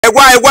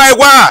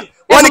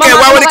wọ́n ní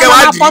kẹ́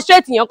wá dì.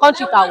 frustrate yan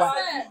country ta wa.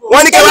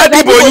 wọ́n ní kẹ́ wá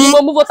dìbò yín.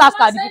 mo mú voters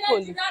card kíkó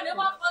ni.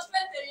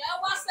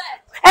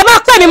 ẹ má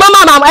pè mí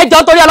mama ẹ jọ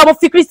nítorí ọlọ́mọ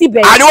fi Kristi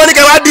bẹ̀. àní wọ́n ní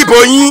kẹ́ wá dìbò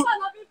yín.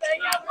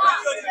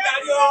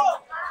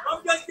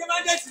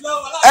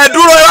 ẹ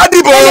dúró ẹ wá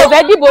dìbò. ẹ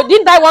fẹ́ dìbò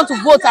didn't I want to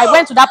vote I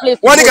went to that place.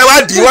 wọ́n ní kẹ́ wá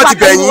dì wọ́n ti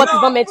bẹ̀ yín. what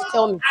is not meant to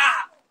tell me.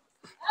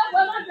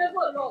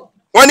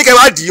 wọ́n ní kẹ́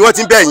wá dì wọ́n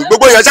ti bẹ̀ yín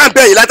gbogbo èèyàn ṣáà ń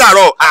bẹ̀ yín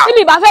látàárọ̀. tí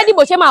mi bá fẹ́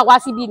dìbò ṣé máa wá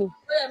síbí ni.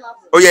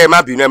 ó yẹ ẹ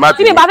má bínú ẹ má bínú.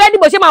 tí mi bá fẹ́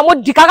dìbò ṣé máa mo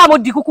di káká mo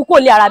di kúkú kó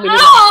lé ara mi ni.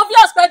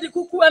 obvious pé di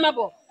kúkú ẹ má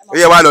bọ̀. ó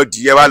yẹ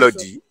wá lọ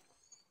dì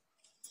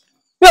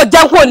mi ò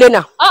jẹun kó lé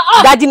náà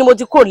dájú ni mo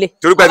ti kó lé.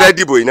 torí pé ẹ fẹ́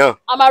dìbò yìí náà.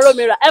 a máa ró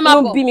mi rà ẹ má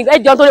bọ̀. bí mi ẹ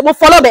jọ nítorí mo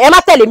fọlọ́ bẹ̀ ẹ má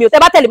tẹ̀lé mi o tẹ́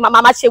bá tẹ̀lé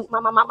màmá ṣe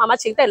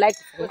tẹ̀lé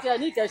láìpẹ́. kò tí ẹ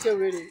ní ìkẹ́ ṣe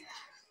rere.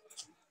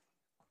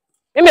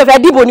 mi ò fẹ́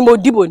dìbò ni mo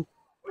dìbò ni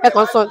ẹ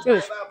kàn sọ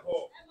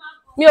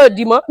mi ò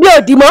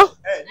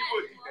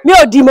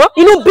dì mọ́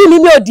inú bí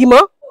mi ò dì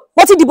mọ́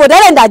mo ti dìbò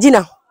tẹ́lẹ̀ ń dàjí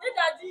náà.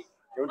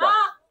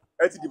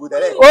 ẹ ti dìbò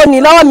tẹ́lẹ̀. ó ní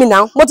lọ́wọ́ mi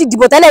náà mo ti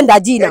dìbò tẹ́lẹ̀ ń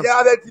dàjí náà.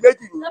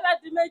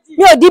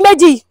 mi ò di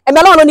méjì ẹ̀mí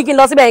Ọlọ́run ló ní kí n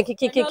lọ síbẹ̀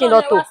kí n lọ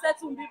tò.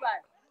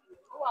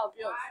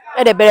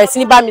 ẹ dẹ̀ bẹ̀rẹ̀ sí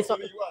ní bá mi sọ.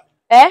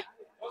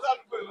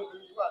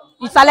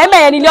 ìsàlẹ̀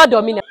mẹ́yẹn nílé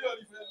ọ̀dọ̀ mi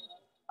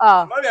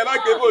náà.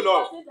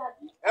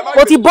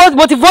 mo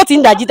ti vote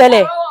ń dàjí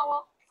tẹ́lẹ̀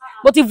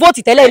mo ti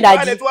vote tẹ́lẹ̀ ń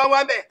dàjí.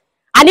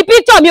 àní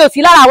picture mi ò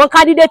sí lára àwọn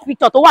candidate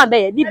picture tó wà ńbẹ̀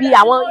yẹn níbi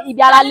àwọn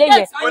ibi ara lé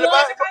yẹn.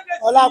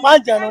 ọlá máa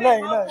ń jẹun náà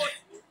yìí náà.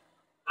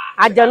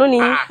 àjànú ni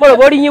yín mo rò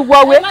bó orí yín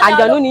wọ́wé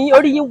àjànú ni yín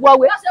orí yín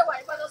wọ́wé. mi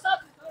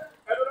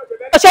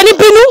ò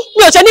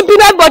ṣe ní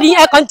bínú everybody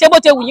ẹ kàn ń ṣe bó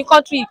ṣe wù yín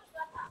country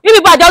you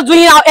people are just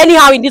doing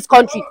anyhow in this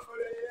country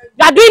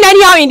you are doing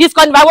anyhow in this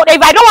country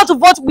if I don't want to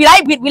vote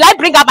will I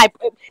bring out my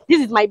this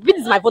is my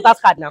voters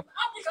card now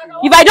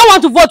if I don't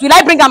want to vote will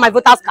I bring out my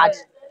voters card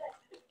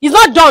it's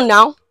not done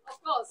now.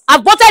 I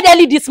voted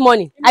early this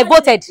morning. I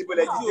voted.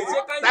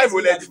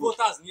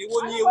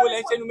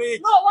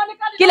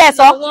 Kí lẹ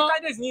sọ?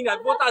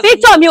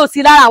 Picture mi ò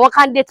sí lára àwọn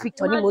candidate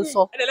picture ni mo ń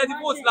sọ.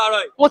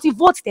 Mo ti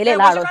vote tẹ́lẹ̀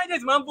láàárọ̀.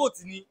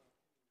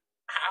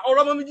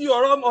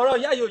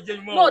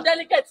 No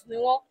delegate ni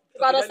wọ́n.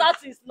 Ìbàdàn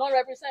South East non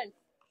represent.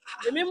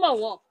 Èmi mọ̀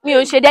wọ́n. Mi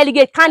ò ń ṣe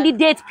delegate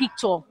candidate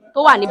picture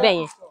tó wà níbẹ̀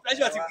yẹn.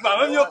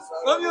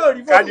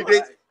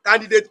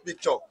 Candidate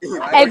picture.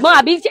 Ẹ̀gbọ́n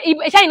àbí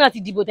iṣẹ́ iná ti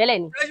dìbò tẹ́lẹ̀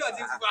ni.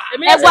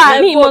 Ẹ̀gbọ́n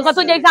àmì ìmọ̀ nǹkan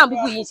tó jẹ́ exam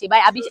pípù yìí ń ṣe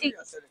báyìí àbí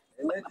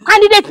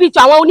candidate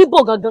picture àwọn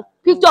oníbò gangan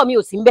picture mi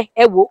ò sí ńbẹ̀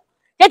ẹ wò.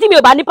 Ṣé tí mi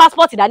ò bá ní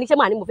passport dání ṣé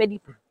màá ní mo fẹ́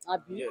dìbò.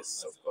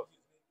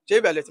 ṣé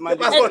ìbẹ̀lẹ̀ ti máa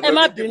dé. ẹ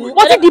má bínú.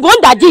 Mo ti dìbò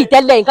ń dàjí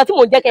ìtẹ́lẹ̀ nǹkan tí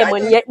mò ń jẹ́ kẹ́ ẹ mọ̀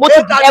nìyẹn mo ti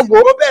ẹ wò.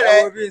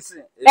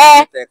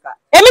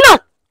 Èmi náà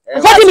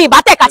ṣé tí mi ìbá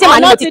tẹ̀ka ṣé màá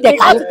ní mo ti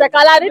tẹ̀ka ni. tẹ̀ka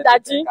lárí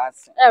ìdájí.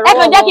 Ẹ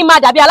kàn jẹ́ kí n máa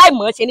dàbí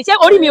aláìmọ̀ ṣe ni ṣé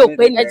orí mi ò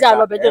pé ni. ẹ jẹ́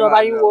àlọ́bẹ̀jẹ́ lọ́ba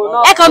yín wo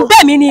náà. Ẹ kàn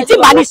bẹ́ẹ̀ mi ni tí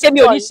màá ní ṣe mi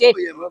ò ní ṣe.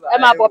 ẹ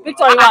máa bọ̀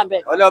picture yín wà ń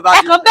bẹ̀.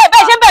 Ẹ kàn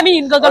bẹ́ẹ̀ ṣé bẹ́ẹ̀ mi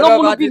yìí gangan ló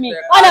múlú bí mi.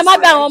 wọ́n lè má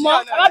bẹ̀ wọn mọ́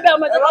ẹ má bẹ̀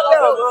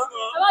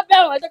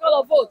wọn ẹ jẹ́ kó lọ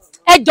vote.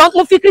 Ẹ jọ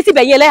mo fi Kristi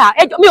bẹ̀ yín ẹlẹ́hà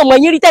mi ò mọ̀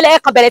yín rí tẹ́lẹ̀ ẹ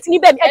kàn bẹ̀rẹ̀ sí ní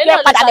bẹ́ẹ̀ mi ẹ jọ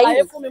ẹ padà lẹ́yìn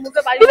mi.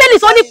 Bíbélì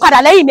sọ ní padà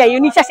lẹ́yìn mi ẹ̀yin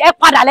oníṣẹ́ṣẹ́ ẹ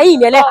padà lẹ́yìn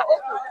mi ẹlẹ́hà.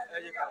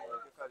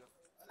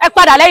 Ẹ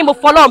padà lẹ́yìn mo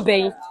fọlọ́ bẹ̀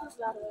yín.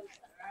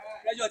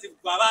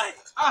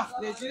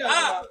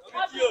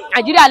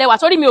 Nàìjíríà lẹwà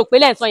sórí mi ò pé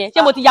lẹ́ǹsọ yẹn ṣé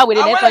mo ti ya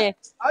wèrè lẹ́ǹsọ yẹn.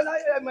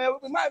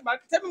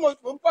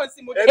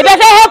 Ebe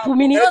fẹ́ help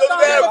mi ni.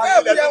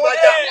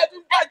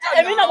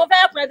 Èmi náà mo fẹ́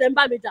help ẹ̀ ń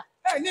bá mi jà.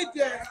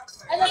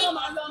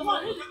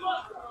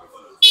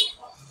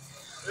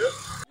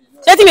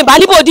 Ṣé tí mi bá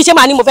níbò di ṣé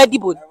màá ní mo fẹ́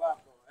dìbò ni.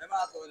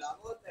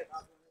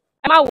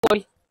 Ẹ má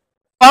wọrí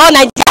ọ̀rọ̀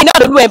Nàìjíríà náà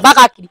lólu ẹ̀ ń bá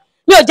káàkiri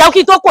mi ò jẹun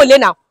kí n tó kò lé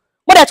náà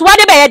mo dẹ̀ tún wá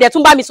débẹ̀ yẹn dẹ̀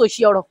tún bá mi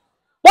sòṣì ọ̀rọ̀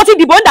mo ti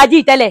dìbò ń dàjí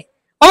ìtẹ́lẹ̀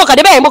ọmọ kan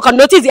débẹ̀ yẹn mo kàn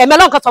notice ẹ̀mí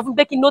Ọlọ́run kan sọ fún mi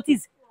pé kí n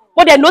notice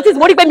mo dẹ̀ notice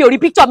mo rí pé mi ò rí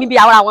picture mi bí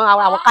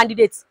àwọn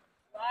candidate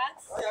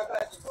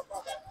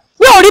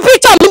mi ò rí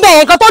picture mi bẹ̀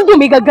yẹn nǹkan tó ń dùn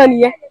mí gangan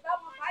nìyẹn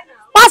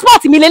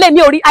passport mi lélẹ̀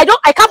mi ò rí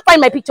I can't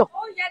find my picture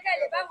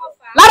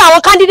lára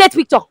àwọn candidate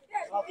picture.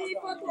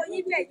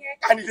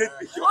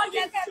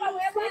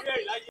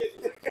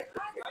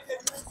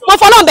 Mo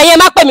fọlọ́n bẹ̀ yẹn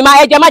má pè mí má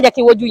ẹjọ́ má jẹ́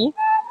kí n wojú yín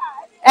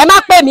ẹ má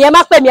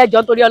pè mí ẹjọ́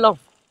nítorí Ọlọ́run.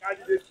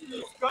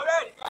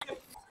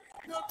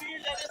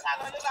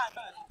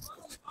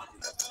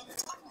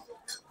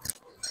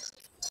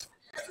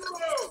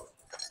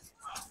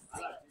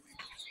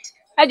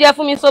 Ẹ jẹ́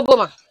fún mi SoBo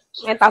mà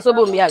ẹ ta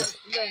SoBo mi àlọ́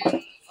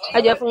ẹ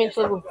jẹ́ fún mi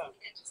SoBo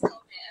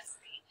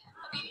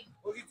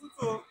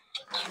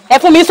ẹ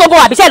fún mi SoBo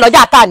àbíṣẹ́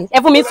ìlọ́jà ta ni ẹ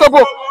fún mi SoBo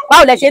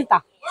báwo lẹ ṣe ń tà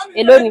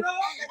èló ni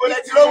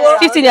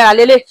 50 naira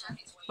lélẹ̀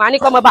màá ní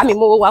kọ́ mọ́ bá mi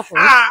mú owó wá fún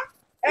mi.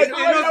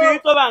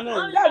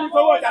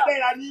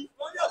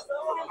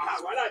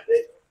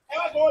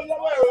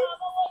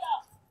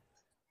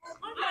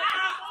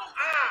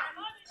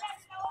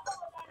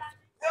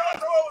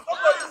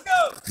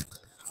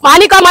 Màá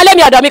ní kọ́ ọmọ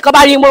lẹ́mi ọ̀dọ̀ mi kan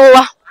bá rí mú owó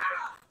wá.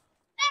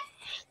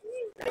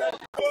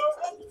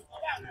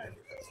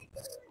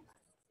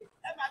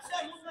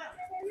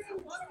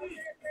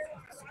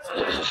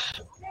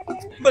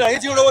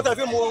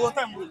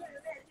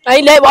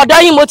 Ilé ọ̀dọ̀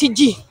yín mo ti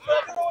jì.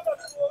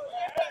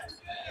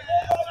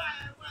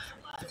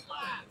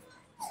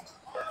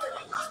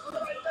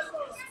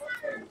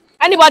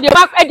 Anybody,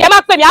 ẹ má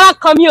pè mí ara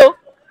kan mi o.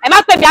 Ẹ má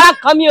pè mí ara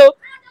kan mi o.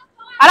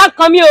 Ara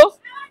kan mi o.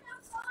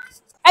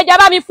 Ẹ jẹ́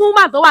bá mi fún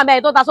man tó wà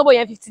ńbẹ̀ tó ta SoBo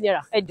yẹn 50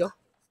 naira. Ẹ jọ̀ọ́.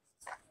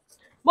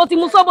 Mo ti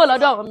mu SoBo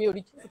lọ́dọ̀ mi ò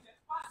rí.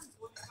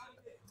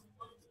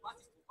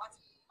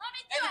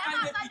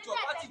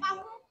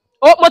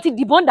 Oh, mo ti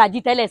dìbò ń dàjí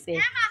tẹ́lẹ̀ sẹ́.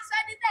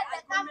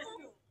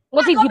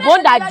 Mo ti dìbò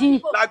ń dàjí.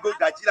 Lágo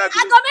dàjí lágo.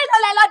 Aago mélòó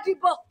lẹ lọ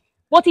dìbò?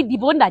 Mo ti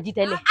dìbò ń dàjí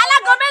tẹ́lẹ̀.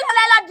 Alágo mélòó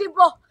lẹ lọ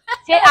dìbò?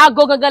 Ṣé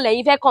aago gangan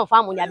lẹ́yìn fẹ́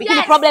confirm ni àbí kí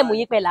ni problem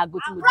yín pẹ̀lú aago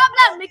tí mo dì?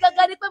 Problem mi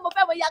gangan ni pé mo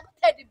fẹ́ mo yàgò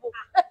tẹ̀ dìbò.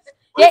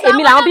 Ṣé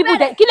èmi làwọn bíbù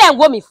tẹ kí lẹ̀ ń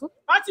wò mí fún?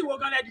 Pátì wo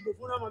gan lẹ dìbò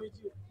fún ọmọ mi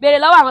jí o? Béèrè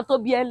lọ́wọ́ àwọn tó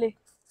bí ẹ lé.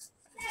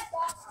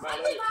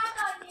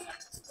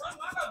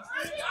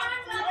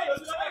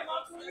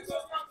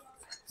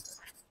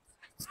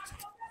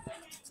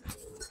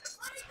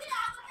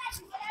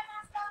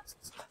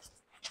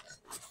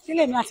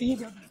 Kílẹ̀ mi àti yín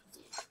jọ.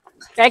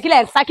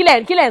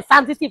 Kílẹ̀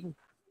sensitive.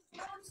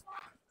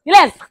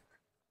 Kílẹ̀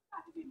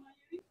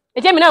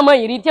ṣé mi náà mọ̀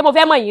yín rí? Ṣé mo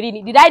fẹ́ mọ̀ yín rí ni?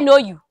 Did I know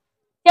you?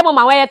 Ṣé mo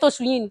mọ̀ àwọn ẹyẹ tó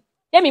sun yín ni?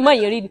 Ṣé mi mọ̀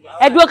yín rí ni?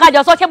 Ẹ dúró kájọ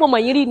sọ ṣé mo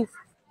mọ̀ yín rí ni?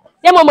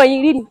 Ṣé mo mọ̀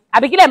yín rí ni?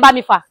 Àbí kílẹ̀ ń bá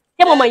mi fà?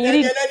 Ṣé mo mọ̀ yín rí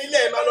ni?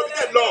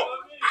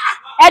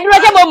 Ẹ dúró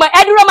ṣé mo mọ̀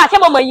ṣé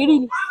mo mọ̀ yín rí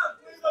ni?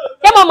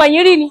 Ṣé mo mọ̀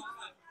yín rí ni?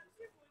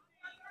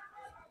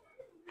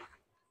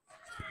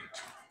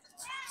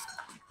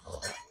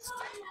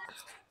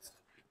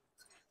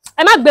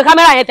 Ẹ má gbé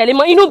kámẹ́rà yẹn tẹ̀lé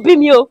mọ́, inú bí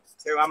mi o.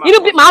 Inú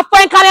bí màá fọ́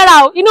ẹ́ kámẹ́rà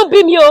o, inú bí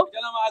mi o.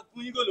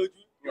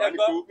 Mi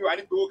wà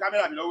ní gbowó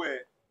kámẹ́rà mi lọ́wọ́ ẹ̀.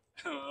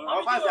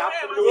 Àwọn fáǹsì á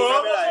fún mi lówó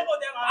kámẹ́rà ẹ̀.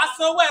 A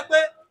sanwó ẹ pé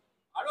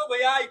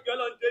àròbóyá ìgbẹ́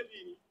lọ débi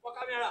ní fọ́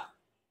kámẹ́rà.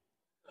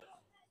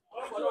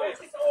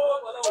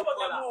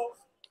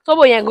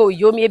 SoBo yẹn go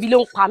ìyó mi, ebi ló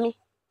ń pa mí.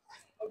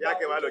 Bí a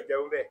kẹ́ wá lọ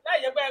jẹun bẹ́ẹ̀. Láì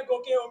jẹ́ pé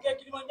gòkè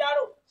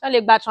Kilimanjaro. Ṣé lè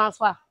gba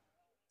transfer?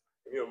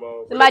 Èmi ò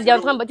mọ̀. Tí n bá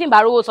jẹun tán tí n bá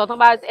rówó sọ tán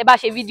ẹ bá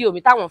ṣe fídíò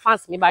mi táwọn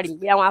fans mi bá rí mi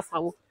bí àwọn á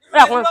sanwó.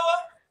 Rárá kan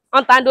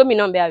wọ́n ta Indomie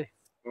náà bẹ́ẹ̀ rẹ̀.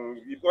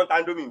 Wọ́n ta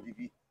Indomie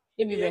bíbí.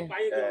 Níbi bẹ́ẹ̀.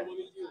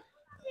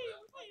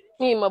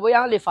 Mi ì mọ̀ bóyá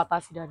wọ́n lè fàtà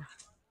sí dáadáa.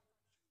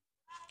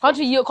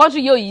 Country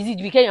yóò easy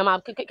ju kéèyàn máa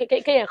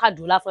kéèyàn ká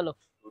dùn lásán lọ.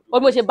 Ó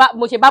mo ṣe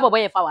bá bọ̀bọ̀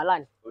yẹn fa wàhálà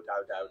ni. Ó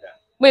dáa.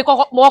 Mo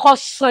kọ́kọ́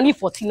san ní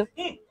 14 náà.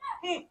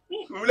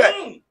 Múlẹ̀.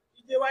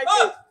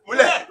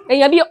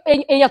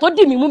 Èèyàn tó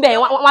dì mí mú bẹ́ẹ̀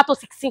wọ́n á tó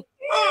 16.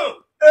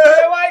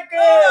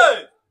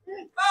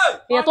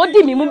 Èèyàn tó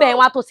dì mí mú bẹ́ẹ̀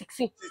wọ́n á tó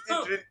 16.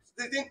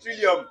 16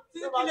 trillion.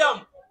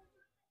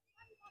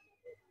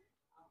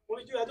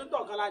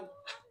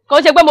 Kò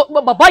ṣe pé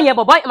bọ̀bọ̀ yẹn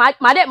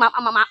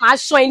máa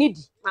ṣán ẹ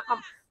nídìí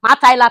máa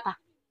ta ẹ láta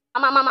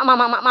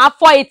máa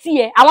fọ́ etí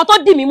ẹ àwọn tó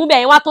dì mí mú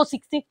bẹ́ẹ̀ wọ́n á tó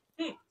 16.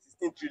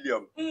 16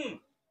 trillion.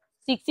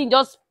 16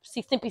 just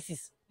 16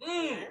 pieces.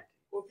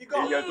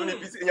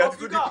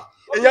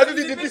 Èèyàn tó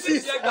ní di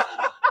pieces.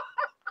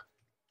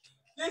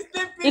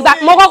 Ìgbà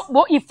mo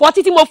kọ́ ìfọ́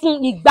títí mo fún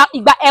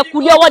ìgbà ẹ̀kú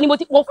lé ọwọ́ ni mo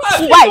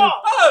fún báyìí.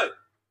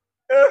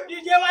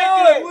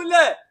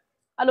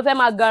 A ló fẹ́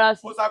máa gara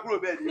sí. Ó sá kúrò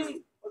bẹ́ẹ̀ ni.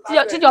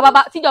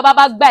 Tíjọba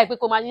bá gbà ẹ pé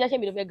kó máa ṣiṣẹ́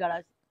mi ló fẹ́ gara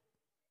sí.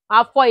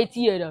 Máa fọ́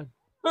etí ẹ̀ dànù.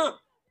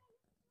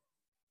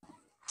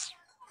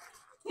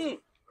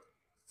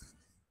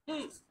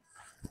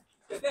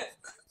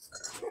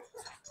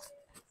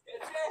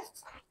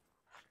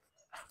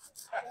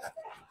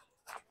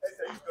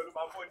 Ẹsẹ̀ yìí kan ló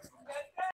máa fọ́ ni.